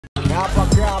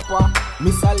Rapper Grapper,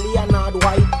 Mr. Leonard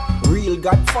White, real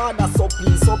Godfather, so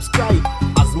please subscribe.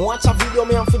 As me watch a video,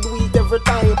 me have to do it every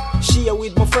time. Share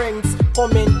with my friends,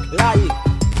 comment, like.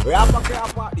 Rapper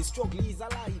Grapper, the struggle is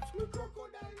alive.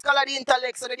 Color the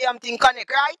intellect so the damn thing connect,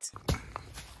 right?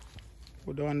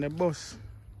 Put on the bus.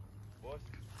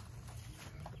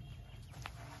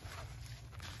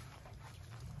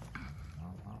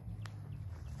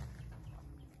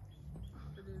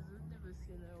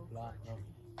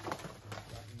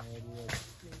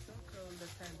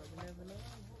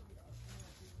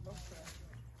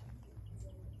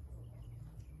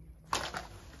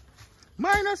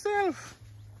 Mind yourself.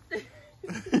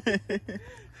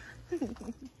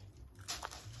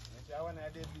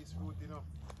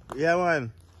 Yeah,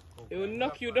 man. It will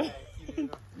knock you down.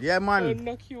 Yeah, man. It will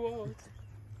knock you out.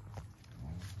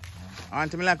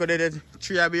 Auntie me like they did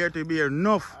 3 beer to beer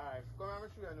enough. Alright, come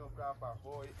and show you enough crapper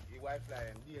for your wife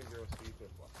flying dangerous sweet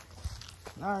pepper.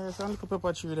 Ah, there's a little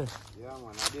pepper tree there. Yeah,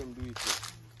 man, I didn't do it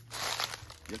yet.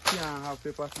 You can't have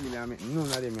pepper field and make none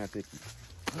of them you take it.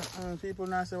 People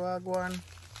now say, well, go on.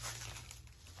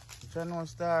 It's no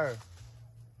star.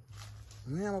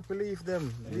 Me, I'm believe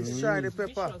them. Destroy the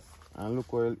pepper. Vicious. And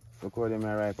look how them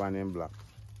are ripe and them black.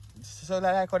 So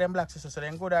they like how them black sisters, so they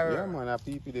good or Yeah, man, I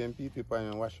pee them pan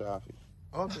and wash off it.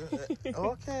 Okay.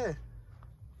 Okay.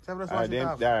 So just wash Alright, it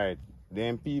off. alright.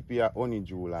 Them pee are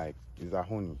honeydew like, it's a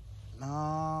honey.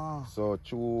 No. So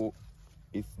true,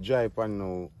 it's dry pan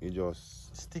now, it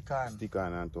just Stick on. stick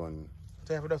on and turn.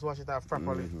 So if you just wash it off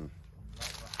properly.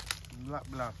 Black.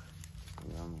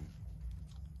 Yeah, man.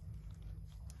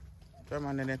 Come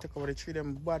on, then they take over the tree,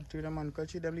 them bad to them, man.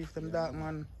 Because tree them leave them dark,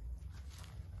 man.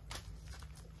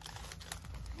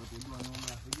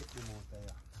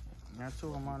 Yeah,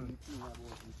 too, man.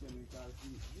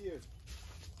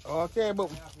 Okay, but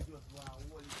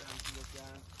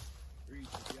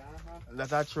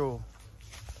that's true.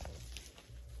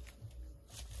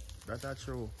 That's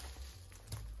true.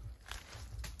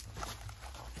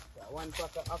 One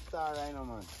pack of after right now,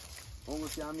 man.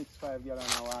 Almost can mix 5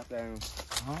 gallons of water, you know.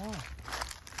 Oh.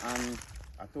 And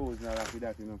 $1,000 for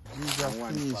that, you know. Jesus And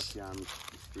one Christ. pack can mix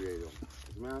spray, you know.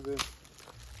 You know what I'm saying?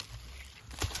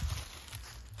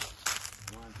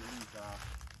 One to liter,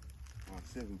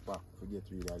 7 pack to get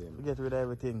rid of them. Get rid of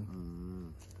everything.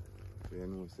 So you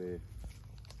know, say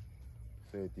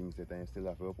things that I still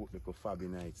have to put the Fabi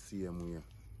night same way.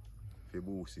 For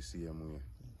boost the same way.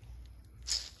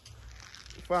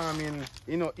 Farming,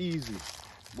 you know, easy.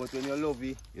 But when you love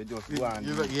it, you just go on.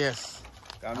 Yes.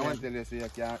 I want to tell you, so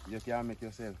you can make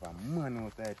yourself a man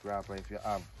out of crapper if you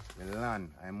have the land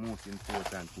and most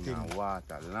important thing and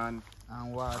water. Land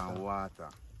And water.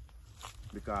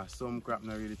 Because some crap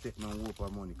not really take no work for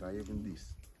money, because even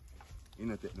this, you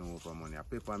don't take no work for money. A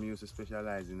pepper me used to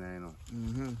specialize in, you know.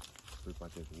 Pepper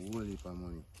take whole heap of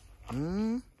money.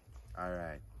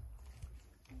 Alright.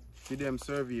 See them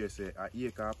survey say a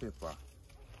acre of pepper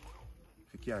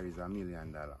if you carry is $1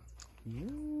 million.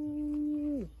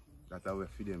 That's how we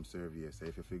feed them survey say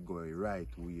if you go the right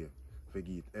way, if you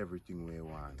get everything we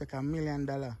want. Take $1 million.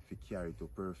 If you carry to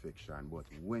perfection. But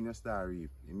when you start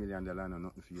reap, $1 million no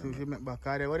nothing for you. So if you make back,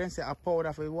 what they say a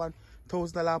powder for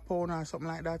 $1,000 a pound or something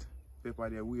like that? Pepper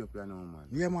they way up here now, man.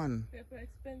 Yeah, man. Pepper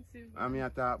expensive. I mean I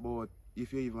talk about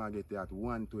if you even get it at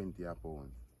 $120 a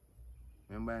pound.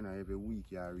 Remember, you know, every week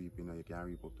you are reaping, you can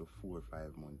reap up to 4 or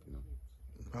 5 months, you know.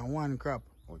 And one crop.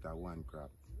 Out of one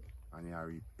crop. And you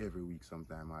reap every week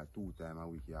sometime or 2 times a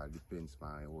week, it depends on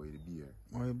how the beer.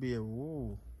 Oh, it be a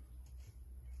whoa.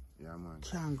 Yeah, man.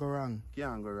 Can't go wrong.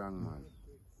 Can't go wrong, man.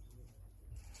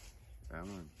 Yeah,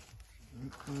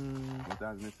 man. But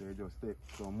as I say, just take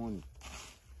some money.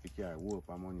 If you carry work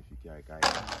for money, if you carry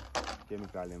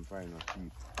chemical and fry not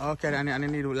cheap. Okay, and you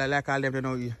need like all them, you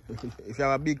know, if you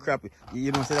have a big crop,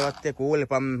 you know, so they will take a whole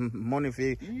heap of money for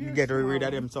you get rid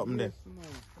of them something there.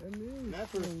 Not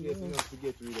first case, you have to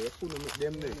get rid of it. You couldn't make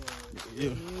them there.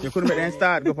 You couldn't make them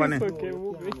start, go on it. Okay,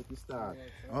 You can't make it start.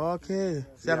 Okay,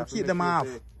 so you have to keep them off.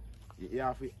 You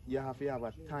have to have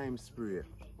a time spray.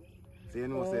 So you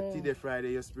know, say today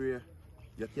Friday you spray,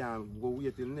 you can't go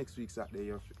wait till next week Saturday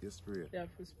you spray. You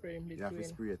have to spray in between. You have to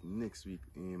spray it next week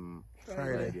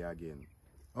Friday again.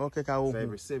 Okay, So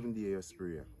every 7 days you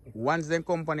spray. once them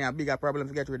company a bigger problem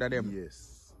to get rid of them.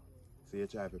 Yes. So you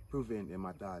try to prevent them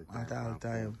at all time. At all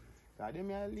time. Because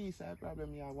them at least a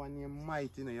problem you have one name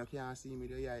might, you know, you can't see me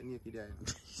there naked there.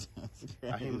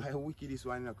 I am like wicked this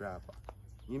one in the crapper.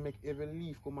 You make every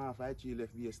leaf come off a tree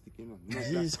left be a stick, you know.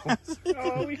 Jesus.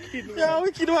 Oh, wicked one. Yeah,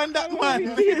 wicked one that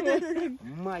man.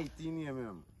 Mighty name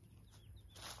him.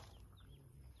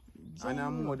 And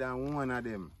I'm more than one of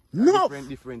them. No.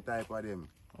 Different type of them.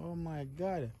 Oh my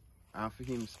God. And for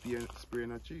him spray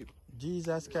not cheap.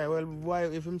 Jesus Christ. Well, why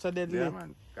if him so deadly? Yeah,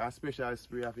 man. A special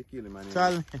spray have to kill him. And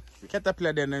Charlie,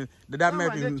 caterpillar then. The damn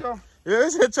man, him. they chow. You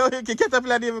say Charlie,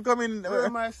 caterpillar even come in. Very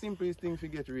my simplest thing to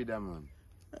get rid of, man.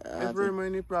 There's very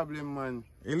many problem, man.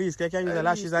 At least they can use the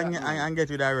lashes and get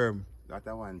rid of worm. That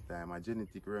at one time, a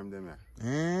genetic worm them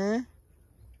yeah. Eh?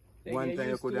 They One get time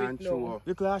you used could to have it throw now. up.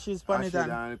 You could lashes pan it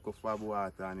and... and look for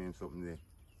water and something there.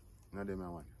 Not them I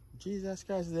want. Jesus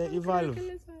Christ, they Look evolve. at the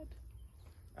lizard.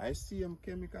 I see them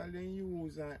chemical they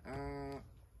use and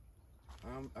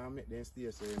make them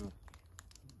stay so you know.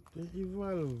 They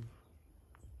evolve.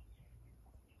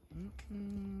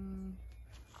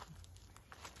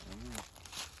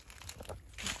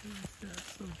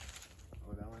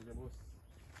 Oh, that one the boss.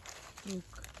 Look.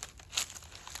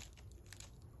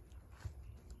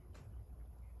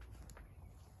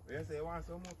 You say you want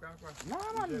some more crackers? No,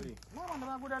 man. No, man,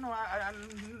 I'm good enough. I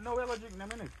know we're going to drink in a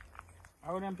minute.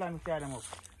 I wouldn't plan to carry them up.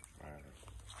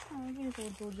 I'm going to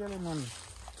do jelly, man.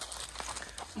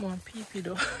 I'm on pee-pee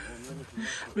though.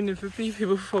 We need to pee-pee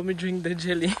before we drink the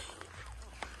jelly.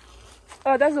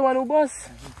 Oh, that's the one who boss.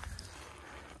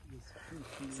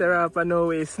 Sarah Papa no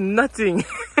waste nothing.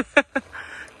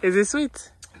 Is it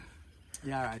sweet?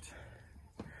 Yeah, right.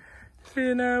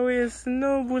 Fina waste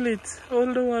no bullet.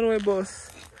 All the one we boss.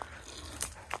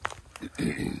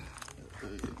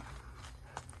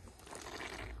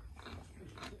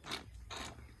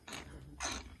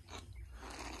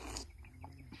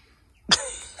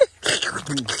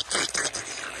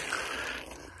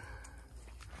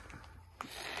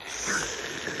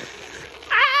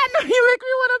 You make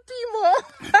me want to pee more.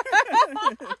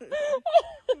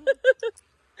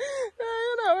 No,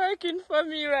 you're not working for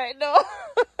me right now.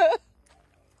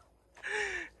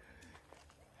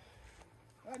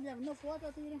 You have enough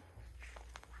water to you.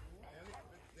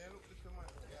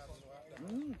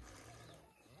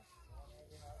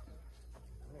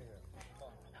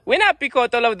 We not pick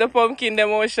out all of the pumpkin them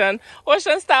Ocean.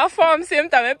 Ocean start farm same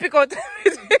time and pick out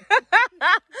everything.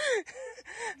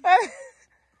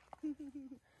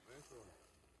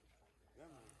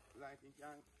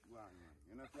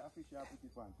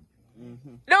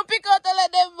 Don't pick out all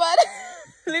of them, man.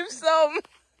 Leave some.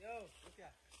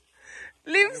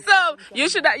 Leave some. You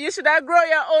should have grow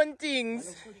your own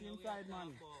things.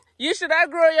 You should have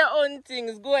grow your own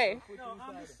things. Go ahead. No,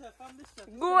 I'm the chef.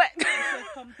 Go ahead. The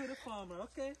chef come to the farmer,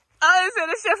 okay? Oh, you say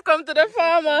the chef come to the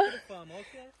farmer. To the farmer,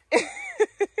 okay?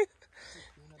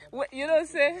 What, you don't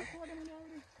say?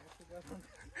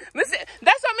 Me say,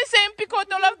 that's what me saying, pick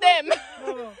out all of them.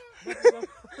 No.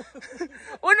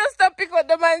 We don't stop pick out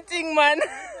the man thing, man.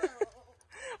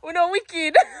 We don't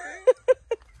wicked.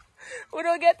 We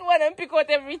don't get one and pick out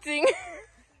everything.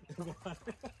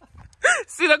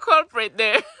 See the culprit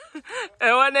there.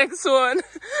 And one next one.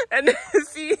 And then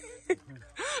see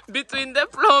between the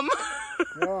plum.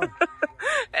 Yeah.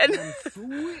 And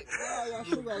Sweet. Yeah,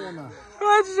 sugar, woman.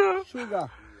 watch you. Sugar.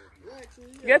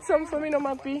 Get some for me, no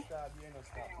mappy.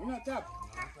 You not tap.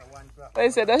 I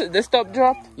said the stop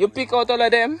drop. You pick out all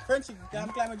of them. Frenchy, can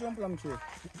climb a jump plum tree.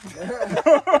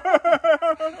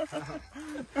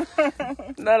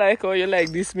 Not like how you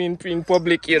like this me in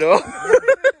public, you know.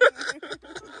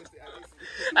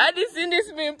 I just seen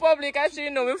this me in public. Actually,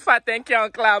 you know me fat and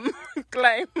can't climb.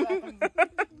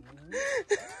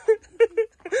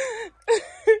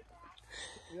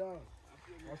 Yeah.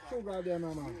 A sugar there,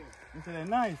 mama. It's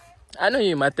nice. I know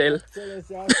you, Mattel. Tell us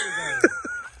your sugar.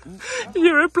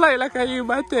 You reply like a you,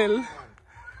 Mattel.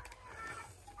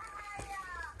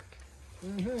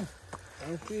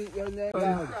 And see your name.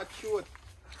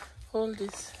 Hold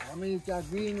this. I mean, it's a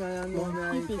green one and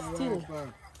one. Keep it still.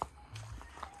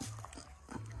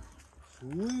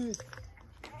 Sweet.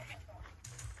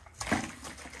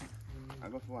 I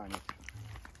go for one.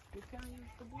 You can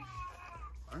use the bush.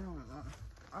 I don't know.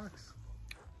 Axe.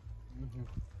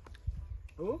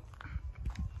 Oh?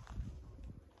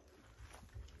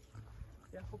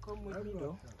 You have to come with me,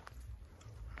 though.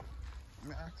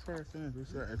 Me ask first, innit? We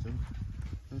start eating.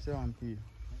 Me say one pea.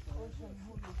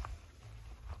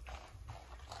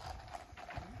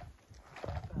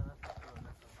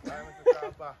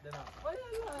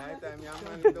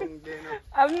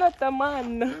 I'm not a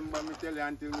man. Remember me tell you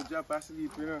until me drop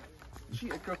asleep, you know. She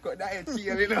a crocodile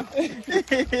tail, you know.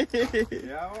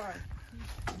 Yeah, man.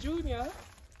 Junior,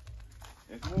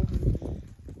 Yes, mom.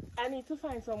 I need to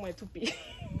find somewhere to pee.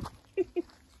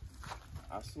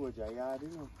 A soldier yard, you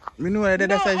know. Me know that No,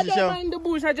 that's I how don't mind the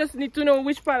bush. I just need to know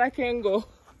which part I can go.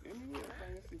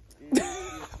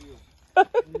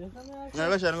 No,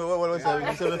 let's say we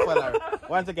say we follow.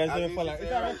 Once again, say we follow.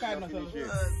 It's a record, no, so.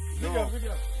 No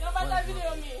matter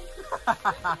video me.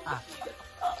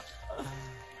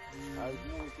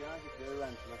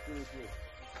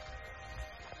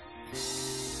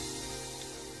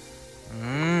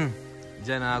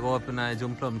 Jenna go up in a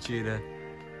jump plum tree there.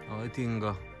 How you think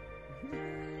go?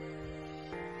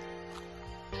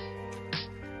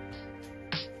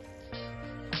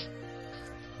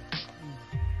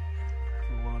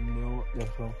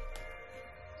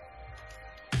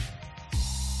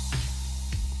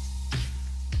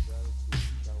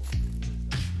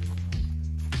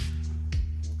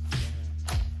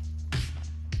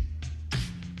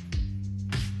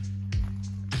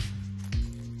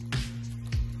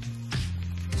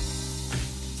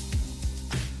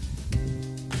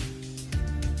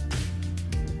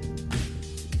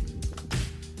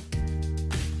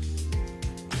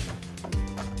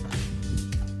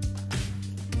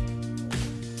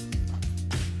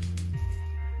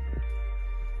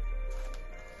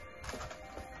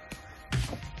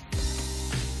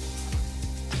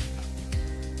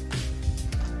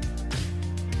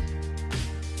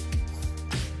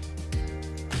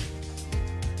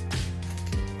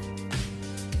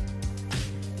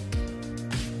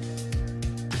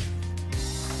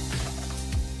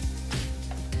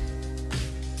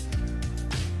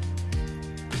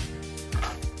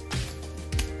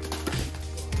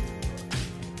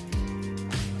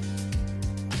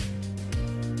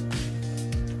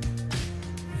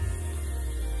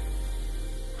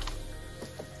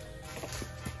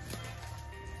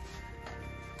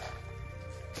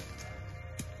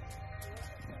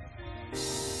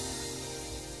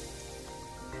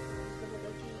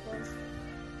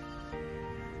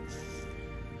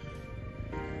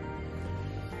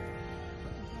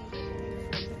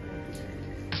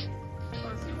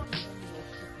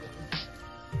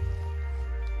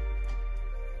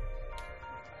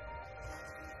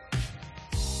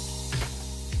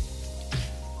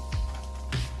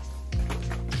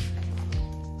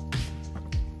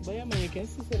 But yeah, man, you can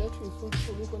see the tree, so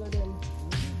look at them.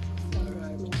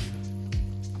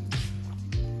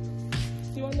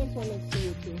 See one next one next to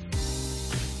you too.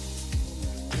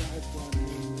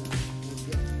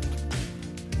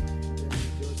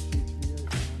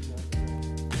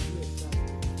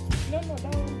 No,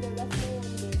 that one there, that's no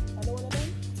one there. Other one of them?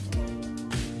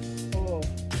 Oh.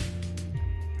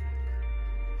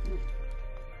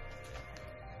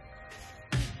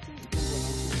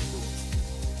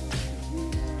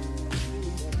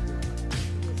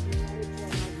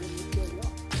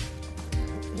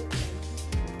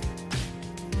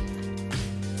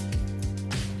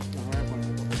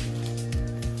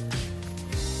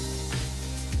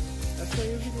 That's for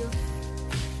your video.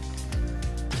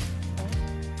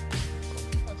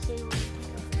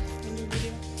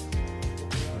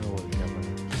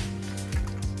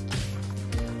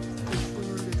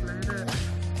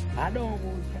 I don't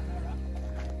want camera.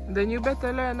 Then you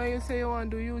better learn how you say you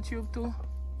want to do YouTube too.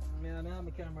 I don't have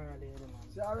a camera there, man.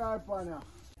 It's alright, partner.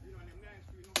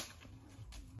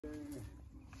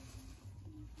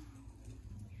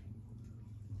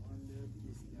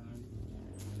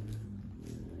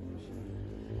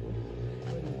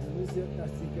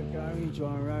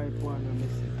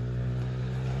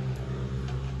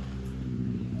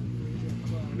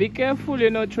 Be careful you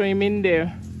not throw him in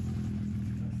there.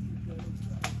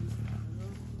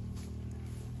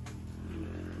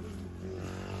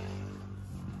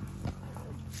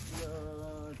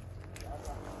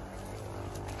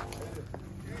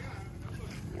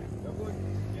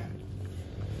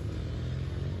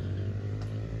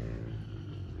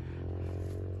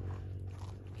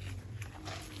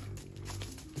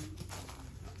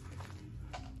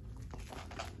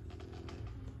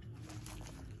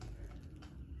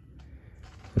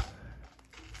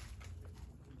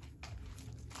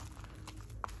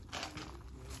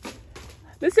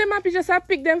 The same happy just have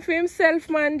pick them for himself,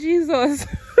 man, Jesus.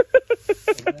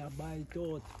 Buy it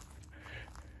out.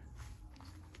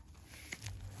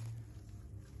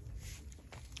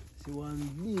 See one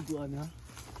big one, huh?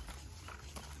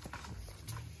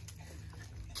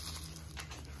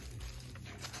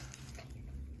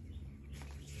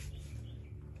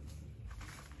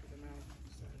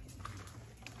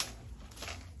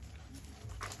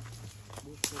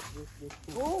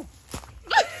 Oh!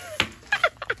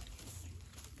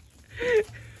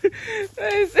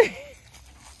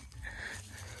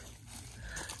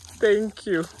 Thank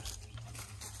you.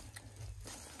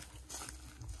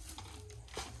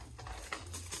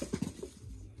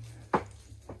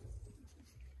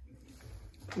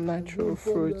 Natural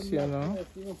fruits, you know.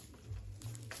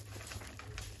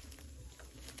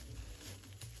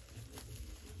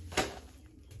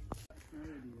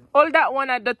 Hold that one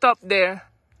at the top there.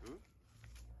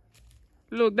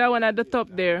 Look, that one at the top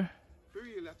there. For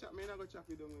real, I chop me not go chop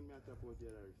it down when me chop out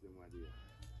here like them one day.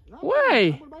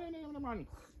 Why? Put banana in them, man.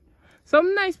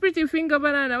 Some nice pretty finger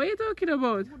banana. What are you talking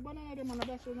about? Put banana in them, man.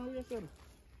 That's what we say.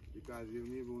 Because you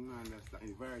even don't understand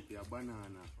the variety of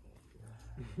banana.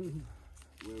 Where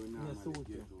we normally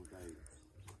get outside.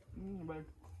 But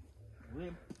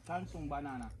we consume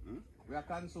banana. We are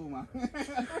consumer. We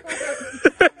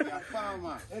are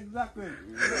farmer. Exactly.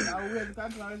 Now we are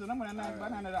consumer. So no man nice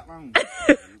banana that man.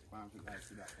 You farm to like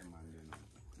see that man then.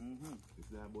 It's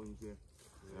that bunch here.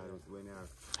 When you have,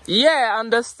 Yeah, I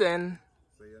understand.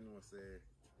 so you know say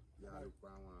you have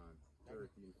farm 13,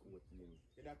 14.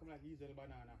 That come like Israel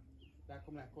banana. That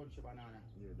come like country banana.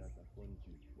 Yeah, that's a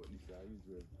country. But this is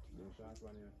Israel. The short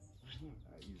one here.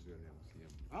 Israel them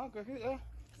same. Okay, yeah.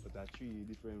 But there are 3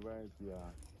 different varieties of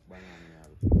banana.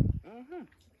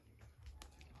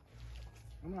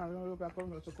 I'm not going to look at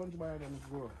country banana them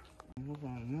grow.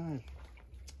 Nice.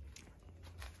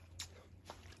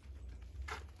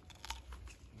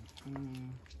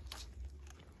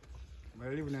 But I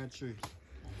live in that tree.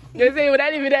 You say you would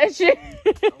not live in that shit? I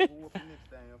will open next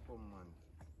time you come, man.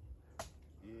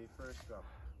 The first crop.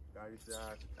 That is a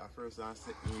first and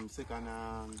second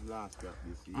and last crop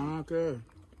this year. Okay.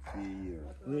 3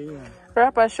 years. Yeah.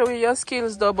 Rapper, show you your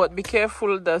skills though, but be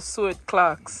careful the suet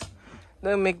clocks.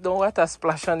 Don't make the water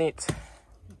splash on it.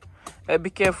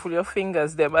 Be careful your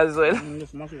fingers them as well.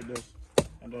 Just mash it this.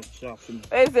 And just sharp.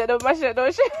 I said don't mash it,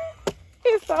 don't you?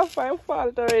 It's a fine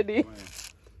fault already.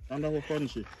 And that was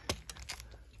crunchy.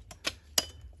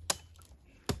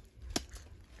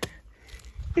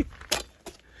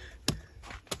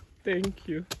 Thank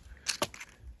you.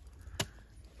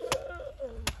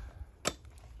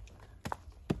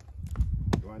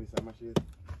 You want this machine?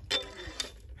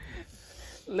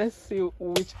 Let's see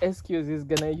which excuse he's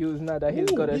gonna use now that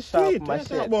he's got a sharp sweet.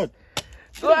 machete. But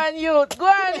Go on, youth. Go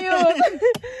on, youth.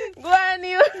 Go on,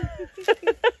 youth.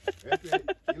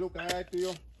 You look alright to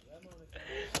you?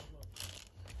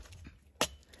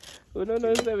 We don't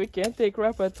know that we can take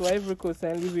Rapper to Ivory Coast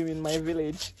and leave him in my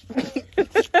village.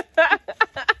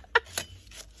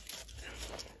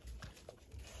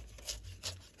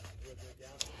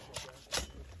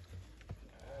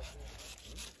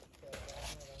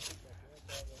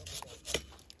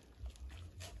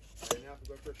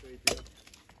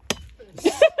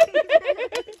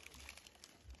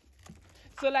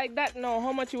 So like that now,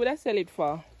 how much you would I sell it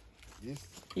for? This?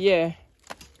 Yeah.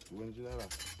 $200.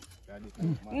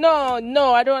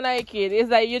 No, I don't like it.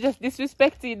 It's like you just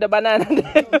disrespected the banana. You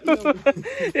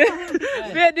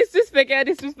disrespect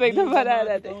the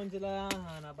banana.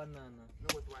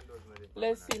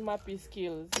 Let's see Mappy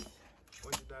skills.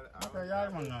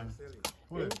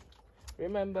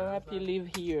 Remember, Happy live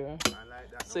here,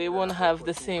 so he won't have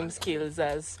the same skills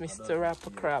as Mr. Rapper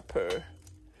Crapper.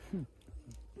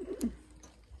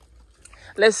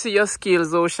 Let's see your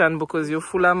skills, Ocean, because you're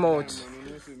full of mouth.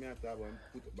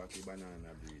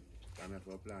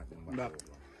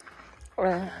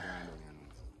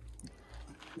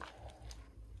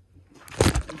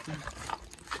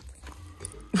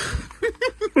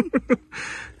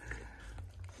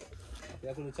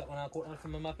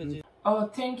 Oh,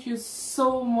 thank you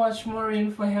so much,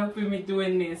 Maureen, for helping me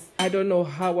doing this. I don't know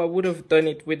how I would have done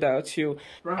it without you.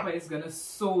 Rapper is gonna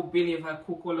so believe I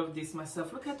cook all of this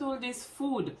myself. Look at all this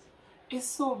food. It's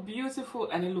so beautiful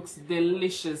and it looks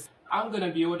delicious. I'm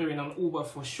gonna be ordering on Uber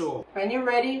for sure. When you're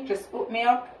ready, just hook me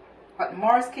up at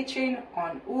Moore's Kitchen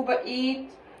on Uber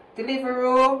Eats,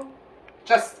 Deliveroo,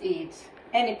 Just Eat,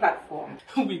 any platform.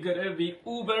 We're gonna be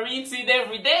Uber eating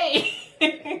every day.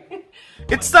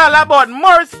 it's all about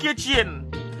Moore's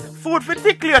Kitchen. Food for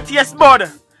tickle your taste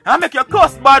bud and make your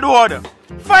cuss bad word.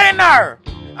 Find her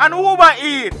on Uber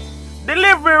Eats,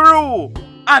 Deliveroo,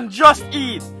 and Just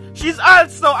Eat. She's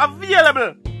also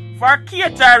available for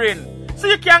catering, so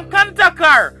you can contact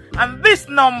her on this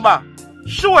number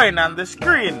showing on the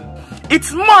screen.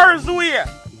 It's Moore's way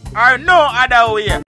or no other way.